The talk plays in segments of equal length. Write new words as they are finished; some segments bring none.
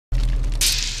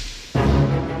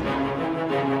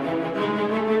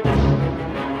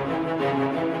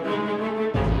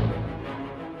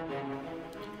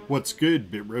What's good,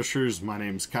 BitRushers? My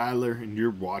name's Kyler and you're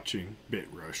watching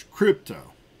BitRush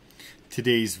Crypto.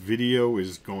 Today's video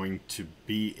is going to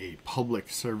be a public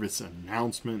service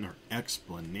announcement or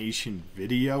explanation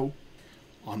video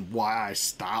on why I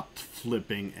stopped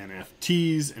flipping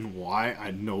NFTs and why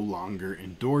I no longer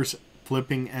endorse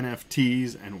flipping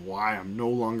NFTs and why I'm no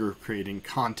longer creating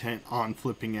content on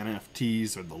flipping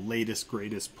NFTs or the latest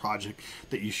greatest project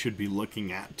that you should be looking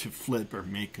at to flip or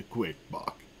make a quick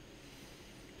buck.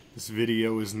 This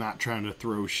video is not trying to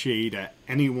throw shade at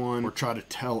anyone or try to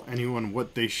tell anyone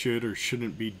what they should or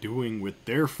shouldn't be doing with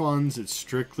their funds. It's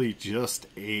strictly just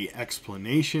an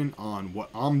explanation on what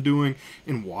I'm doing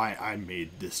and why I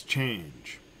made this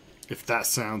change. If that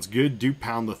sounds good, do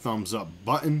pound the thumbs up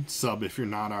button, sub if you're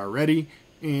not already,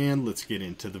 and let's get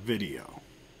into the video.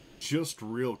 Just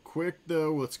real quick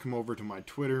though, let's come over to my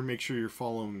Twitter. Make sure you're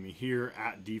following me here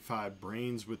at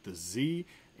DeFi-Brains with the Z.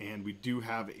 And we do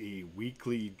have a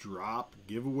weekly drop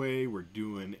giveaway. We're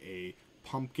doing a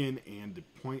pumpkin and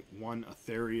a 0.1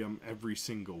 Ethereum every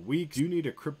single week. You need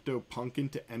a crypto pumpkin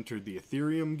to enter the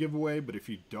Ethereum giveaway, but if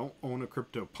you don't own a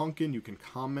crypto pumpkin, you can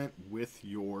comment with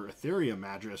your Ethereum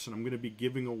address, and I'm going to be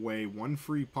giving away one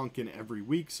free pumpkin every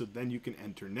week, so then you can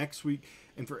enter next week.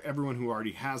 And for everyone who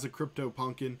already has a crypto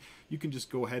pumpkin, you can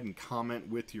just go ahead and comment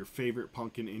with your favorite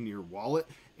pumpkin in your wallet,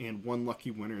 and one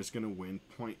lucky winner is going to win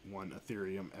 0.1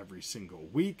 Ethereum every single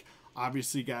week.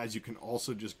 Obviously, guys, you can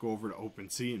also just go over to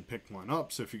OpenSea and pick one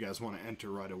up. So if you guys want to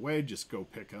enter right away, just go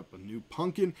pick up a new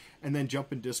pumpkin and then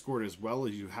jump in Discord as well,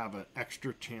 as you have an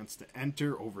extra chance to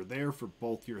enter over there for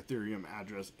both your Ethereum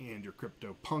address and your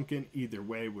crypto pumpkin. Either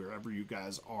way, wherever you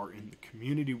guys are in the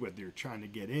community, whether you're trying to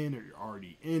get in or you're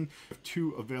already in, we have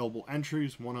two available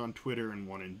entries, one on Twitter and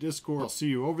one in Discord. I'll see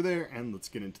you over there, and let's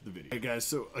get into the video. Hey guys,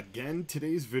 so again,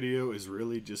 today's video is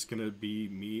really just going to be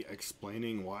me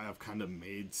explaining why I've kind of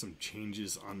made some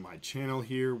changes on my channel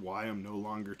here, why I'm no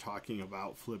longer talking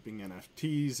about flipping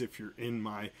NFTs. If you're in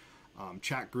my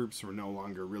chat groups, we're no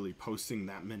longer really posting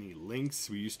that many links.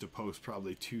 We used to post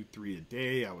probably 2-3 a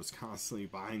day. I was constantly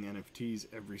buying NFTs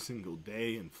every single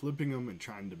day and flipping them and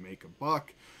trying to make a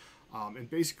buck. And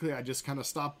basically I just kind of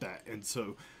stopped that. And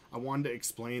so I wanted to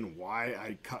explain why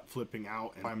I cut flipping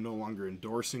out and why I'm no longer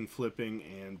endorsing flipping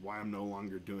and why I'm no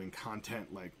longer doing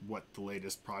content like what the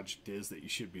latest project is that you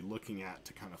should be looking at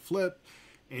to kind of flip.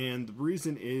 And the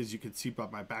reason is, you can see by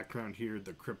my background here,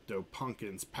 the Crypto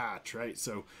Pumpkins patch, right?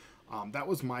 So that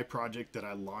was my project that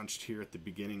I launched here at the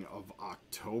beginning of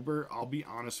October. I'll be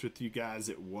honest with you guys,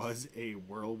 it was a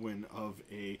whirlwind of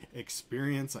a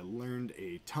experience. I learned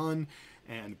a ton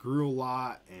and grew a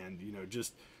lot, and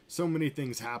just so many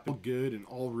things happened, good and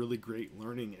all really great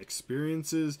learning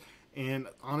experiences, and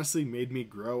honestly made me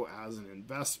grow as an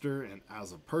investor and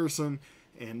as a person.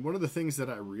 And one of the things that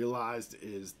I realized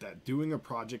is that doing a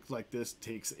project like this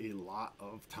takes a lot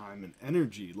of time and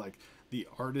energy. Like, the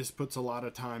artist puts a lot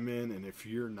of time in, and if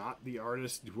you're not the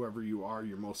artist, whoever you are,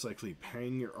 you're most likely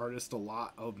paying your artist a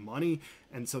lot of money,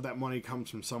 and so that money comes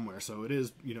from somewhere. So it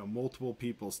is, multiple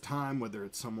people's time, whether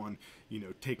it's someone,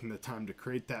 taking the time to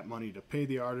create that money to pay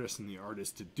the artist and the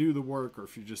artist to do the work, or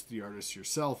if you're just the artist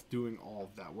yourself doing all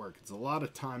of that work. It's a lot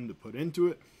of time to put into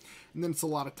it, and then it's a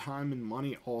lot of time and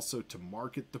money also to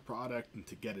market the product and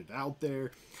to get it out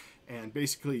there. And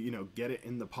basically, get it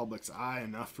in the public's eye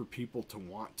enough for people to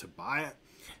want to buy it.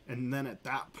 And then at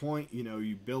that point,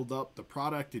 you build up the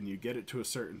product and you get it to a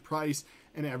certain price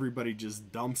and everybody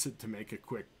just dumps it to make a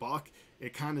quick buck.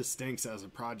 It kind of stinks as a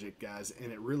project, guys,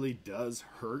 and it really does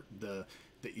hurt the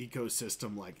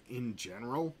ecosystem, like, in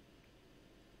general.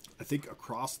 I think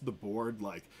across the board,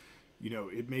 like,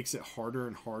 it makes it harder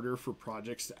and harder for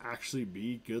projects to actually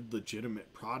be good,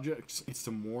 legitimate projects. It's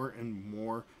the more and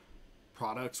more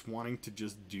products wanting to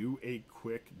just do a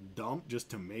quick dump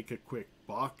just to make a quick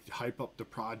buck, hype up the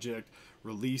project,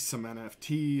 release some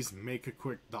NFTs, make a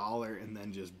quick dollar, and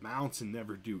then just bounce and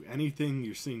never do anything.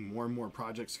 You're seeing more and more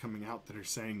projects coming out that are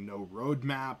saying no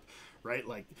roadmap, right?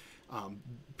 Like,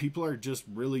 people are just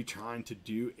really trying to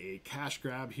do a cash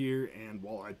grab here. And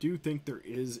while I do think there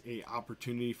is a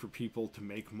opportunity for people to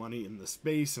make money in the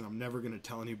space, and I'm never going to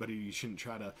tell anybody you shouldn't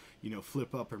try to,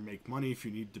 flip up or make money if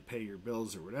you need to pay your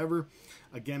bills or whatever.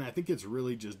 Again, I think it's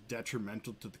really just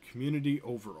detrimental to the community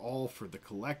overall, for the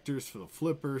collectors, for the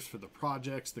flippers, for the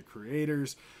projects, the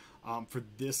creators, for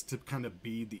this to kind of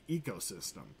be the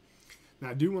ecosystem. Now,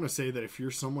 I do want to say that if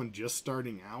you're someone just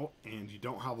starting out and you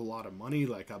don't have a lot of money,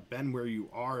 like, I've been where you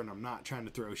are, and I'm not trying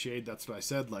to throw shade. That's what I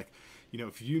said. Like,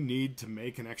 if you need to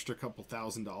make an extra couple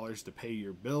 $1,000s to pay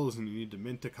your bills and you need to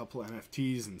mint a couple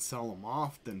NFTs and sell them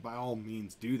off, then by all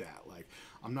means do that. Like,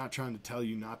 I'm not trying to tell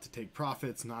you not to take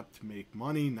profits, not to make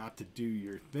money, not to do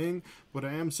your thing. What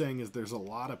I am saying is there's a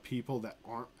lot of people that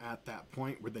aren't at that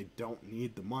point where they don't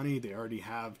need the money. They already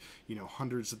have,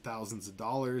 hundreds of thousands of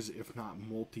dollars, if not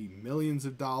multi-millions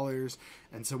of dollars.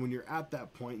 And so when you're at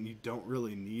that point and you don't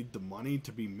really need the money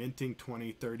to be minting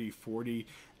 20, 30, 40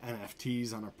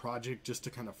 NFTs on a project just to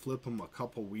kind of flip them a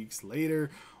couple weeks later,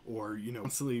 or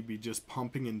constantly be just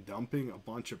pumping and dumping a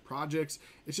bunch of projects,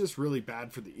 it's just really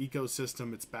bad for the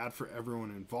ecosystem. It's bad for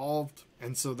everyone involved.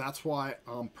 And so that's why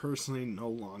I'm personally no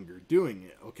longer doing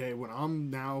it. Okay, what I'm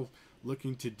now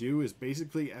looking to do is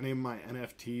basically any of my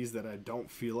NFTs that I don't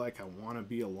feel like I want to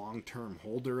be a long-term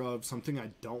holder of, something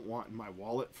I don't want in my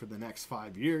wallet for the next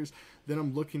 5 years, then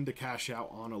I'm looking to cash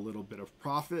out on a little bit of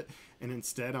profit. And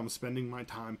instead I'm spending my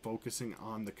time focusing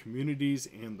on the communities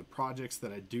and the projects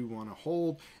that I do want to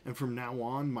hold. And from now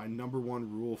on, my number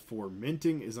one rule for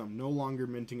minting is I'm no longer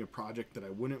minting a project that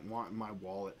I wouldn't want in my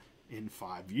wallet in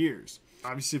 5 years.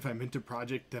 Obviously, if I mint a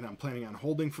project that I'm planning on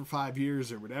holding for 5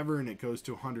 years or whatever, and it goes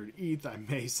to 100 ETH, I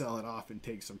may sell it off and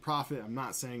take some profit. I'm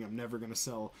not saying I'm never going to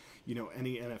sell,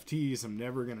 any NFTs. I'm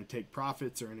never going to take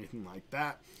profits or anything like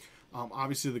that.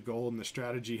 Obviously, the goal and the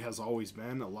strategy has always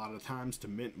been a lot of times to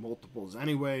mint multiples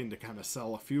anyway, and to kind of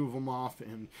sell a few of them off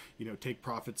and, take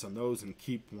profits on those and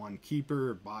keep one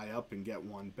keeper, or buy up and get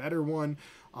one better one.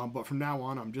 But from now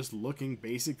on, I'm just looking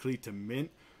basically to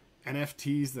mint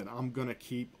NFTs that I'm going to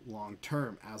keep long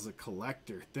term as a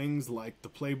collector. Things like the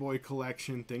Playboy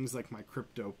collection, things like my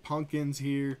Crypto Pumpkins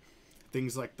here,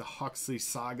 things like the Huxley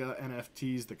Saga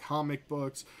NFTs, the comic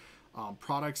books,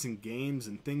 products and games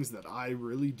and things that I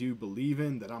really do believe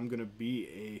in, that I'm going to be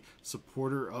a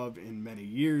supporter of in many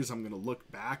years. I'm going to look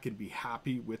back and be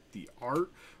happy with the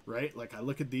art, right? Like, I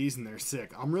look at these and they're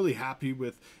sick. I'm really happy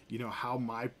with, how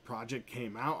my project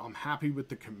came out. I'm happy with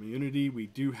the community. We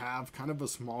do have kind of a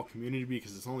small community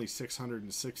because it's only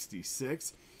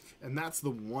 666. And that's the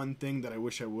one thing that I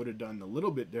wish I would have done a little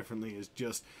bit differently, is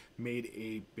just made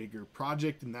a bigger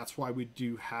project. And that's why we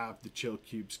do have the Chill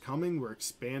Cubes coming. We're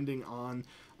expanding on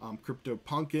Crypto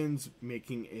Pumpkins,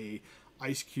 making a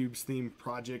Ice Cubes themed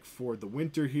project for the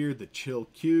winter here, the Chill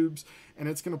Cubes. And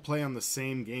it's going to play on the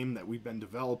same game that we've been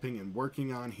developing and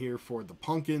working on here for the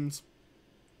Pumpkins.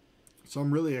 So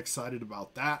I'm really excited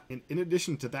about that. And in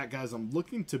addition to that, guys, I'm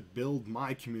looking to build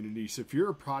my community. So if you're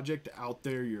a project out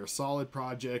there, you're a solid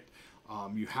project,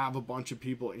 you have a bunch of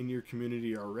people in your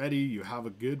community already, you have a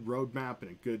good roadmap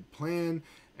and a good plan,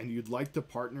 and you'd like to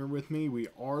partner with me, we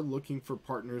are looking for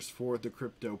partners for the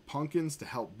Crypto Pumpkins to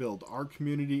help build our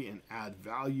community and add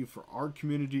value for our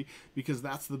community, because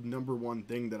that's the number one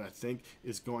thing that I think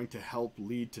is going to help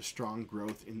lead to strong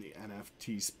growth in the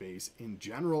NFT space in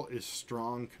general, is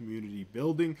strong community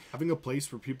building. Having a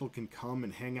place where people can come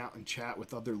and hang out and chat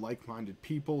with other like-minded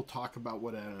people, talk about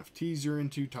what NFTs you're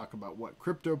into, talk about what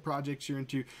crypto projects you're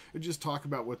into, or just talk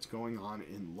about what's going on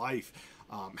in life.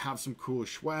 Have some cool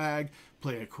swag,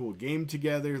 play a cool game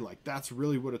together. Like, that's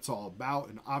really what it's all about.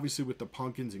 And obviously with the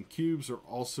Pumpkins and Cubes, we're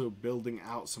also building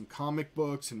out some comic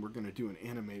books, and we're going to do an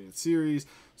animated series.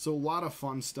 So a lot of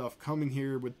fun stuff coming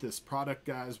here with this product,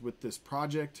 guys, with this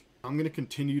project. I'm going to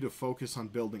continue to focus on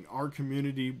building our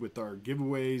community with our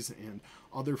giveaways and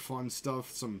other fun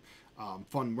stuff, some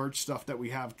fun merch stuff that we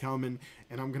have coming,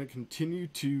 and I'm going to continue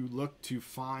to look to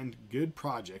find good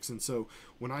projects. And so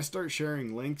when I start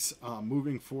sharing links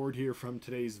moving forward here from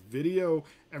today's video,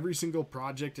 every single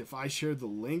project, if I share the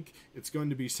link, it's going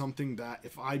to be something that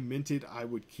if I minted, I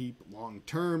would keep long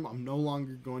term. I'm no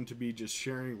longer going to be just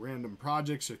sharing random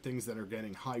projects or things that are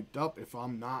getting hyped up if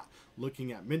I'm not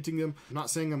looking at minting them. I'm not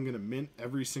saying I'm going to mint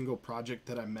every single project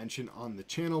that I mention on the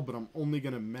channel, but I'm only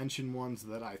going to mention ones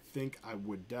that I think I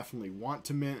would definitely want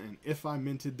to mint, and if I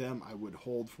minted them, I would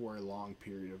hold for a long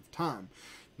period of time.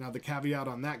 Now, the caveat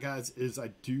on that, guys, is I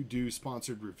do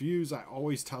sponsored reviews. I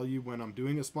always tell you when I'm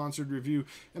doing a sponsored review,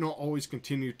 and I'll always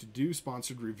continue to do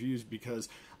sponsored reviews, because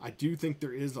I do think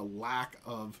there is a lack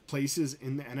of places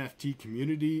in the NFT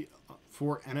community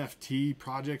for NFT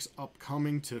projects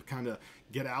upcoming to kind of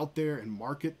get out there and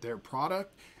market their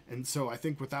product. And so I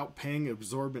think without paying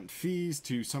exorbitant fees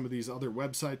to some of these other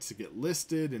websites to get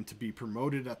listed and to be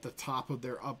promoted at the top of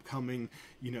their upcoming,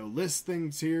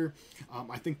 listings here,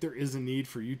 I think there is a need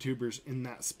for YouTubers in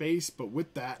that space. But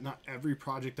with that, not every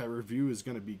project I review is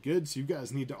going to be good. So you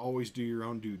guys need to always do your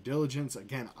own due diligence.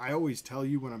 Again, I always tell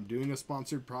you when I'm doing a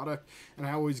sponsored product, and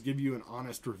I always give you an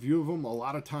honest review of them. A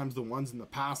lot of times the ones in the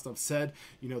past I've said,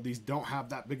 these don't have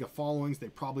that big of followings. They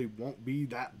probably won't be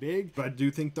that big, but I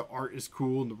do think the art is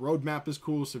cool and the roadmap is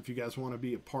cool. So if you guys want to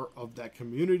be a part of that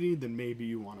community, then maybe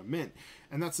you want to mint.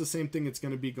 And that's the same thing it's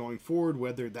going to be going forward,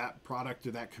 whether that product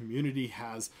or that community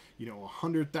has,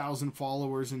 100,000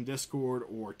 followers in Discord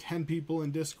or 10 people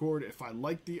in Discord. If I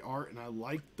like the art and I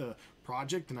like the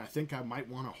project and I think I might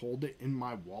want to hold it in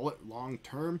my wallet long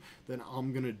term, then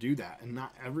I'm going to do that. And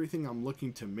not everything I'm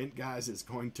looking to mint, guys, is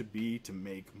going to be to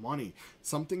make money.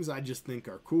 Some things I just think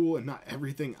are cool, and not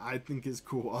everything I think is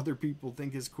cool other people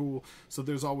think is cool. So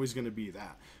there's always going to be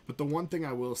that. But the one thing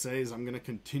I will say is I'm going to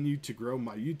continue to grow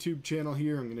my YouTube channel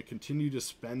here. I'm going to continue to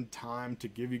spend time to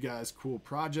give you guys cool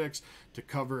projects, to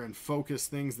cover and focus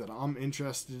things that I'm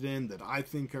interested in, that I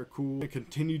think are cool. I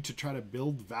continue to try to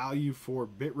build value for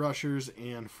BitRushers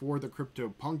and for the crypto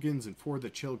pumpkins and for the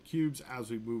chill cubes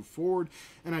as we move forward.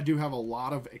 And I do have a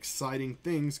lot of exciting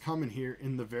things coming here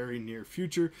in the very near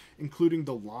future, including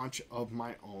the launch of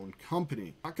my own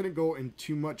company. I'm not going to go in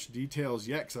too much details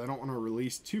yet because I don't want to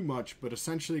release too much, but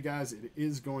essentially, guys, it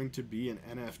is going to be an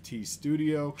NFT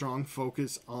studio, strong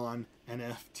focus on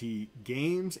NFT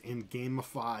games and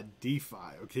gamified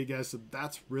DeFi. Okay, guys, so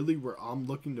that's really where I'm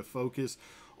looking to focus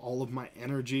all of my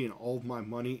energy and all of my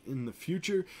money in the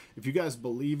future. If you guys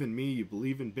believe in me, you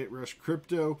believe in BitRush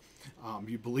Crypto,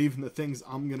 you believe in the things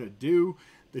I'm gonna do,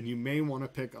 then you may want to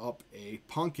pick up a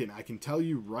pumpkin. I can tell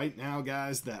you right now,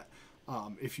 guys, that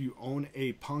if you own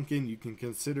a pumpkin, you can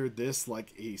consider this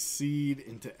like a seed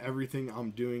into everything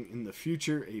I'm doing in the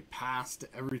future, a pass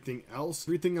to everything else.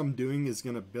 Everything I'm doing is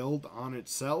going to build on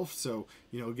itself, so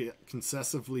get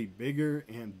concessively bigger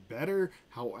and better.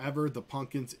 However, the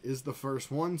pumpkins is the first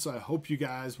one, so I hope you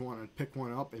guys want to pick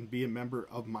one up and be a member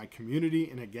of my community.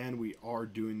 And again, we are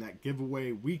doing that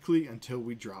giveaway weekly until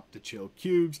we drop the chill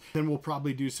cubes. Then we'll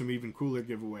probably do some even cooler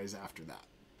giveaways after that.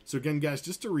 So again, guys,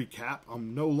 just to recap,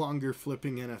 I'm no longer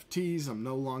flipping NFTs. I'm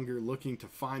no longer looking to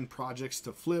find projects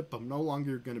to flip. I'm no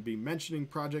longer going to be mentioning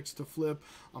projects to flip.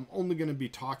 I'm only going to be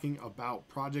talking about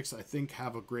projects I think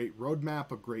have a great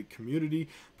roadmap, a great community,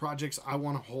 projects I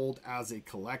want to hold as a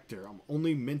collector. I'm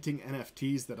only minting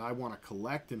NFTs that I want to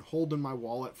collect and hold in my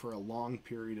wallet for a long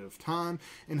period of time,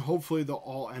 and hopefully they'll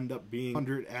all end up being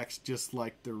 100x just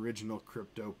like the original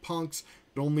crypto punks.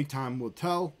 But only time will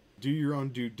tell. Do your own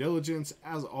due diligence.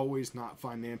 As always, not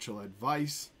financial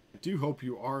advice. I do hope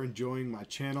you are enjoying my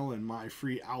channel and my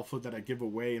free alpha that I give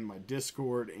away in my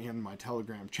Discord and my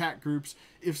Telegram chat groups.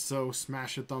 If so,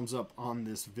 smash a thumbs up on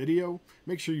this video.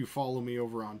 Make sure you follow me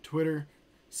over on Twitter.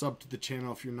 Sub to the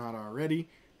channel if you're not already.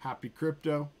 Happy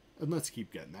crypto, and let's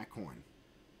keep getting that coin.